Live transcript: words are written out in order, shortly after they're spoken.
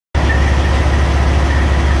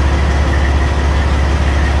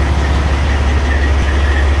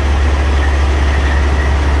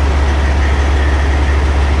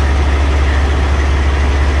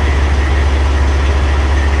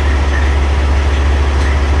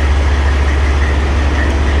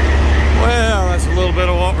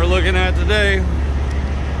looking at today,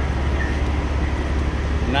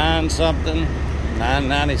 9 something,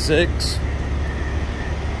 996.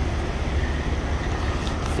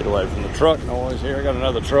 Get away from the truck noise here. I got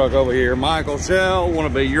another truck over here. Michael Shell, want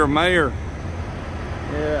to be your mayor.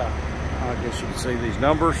 Yeah, I guess you can see these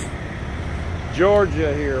numbers.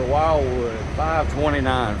 Georgia here, Wildwood,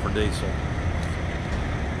 529 for diesel.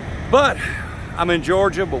 But I'm in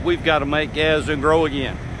Georgia, but we've got to make Gadsden grow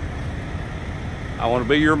again. I want to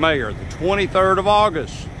be your mayor. The 23rd of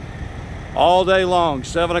August, all day long,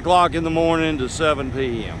 7 o'clock in the morning to 7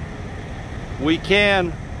 p.m. We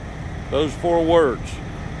can, those 4 words,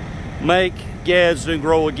 make Gadsden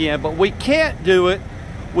grow again, but we can't do it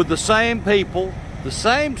with the same people, the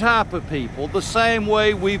same type of people, the same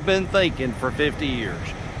way we've been thinking for 50 years.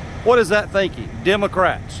 What is that thinking?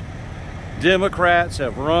 Democrats. Democrats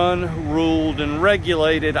have run, ruled, and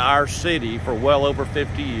regulated our city for well over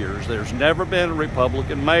 50 years. There's never been a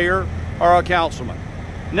Republican mayor or a councilman.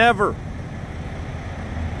 Never.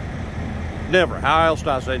 Never. How else do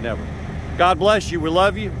I say never? God bless you. We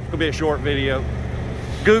love you. It's going to be a short video.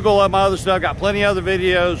 Google up my other stuff. Got plenty of other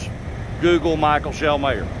videos. Google Michael Shell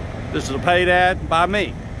Mayor. This is a paid ad by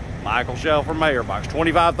me, Michael Shell for Mayor. Box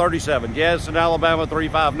 2537, Gadsden, Alabama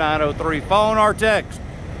 35903. Phone or text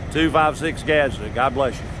 256 Gadsden. God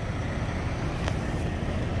bless you.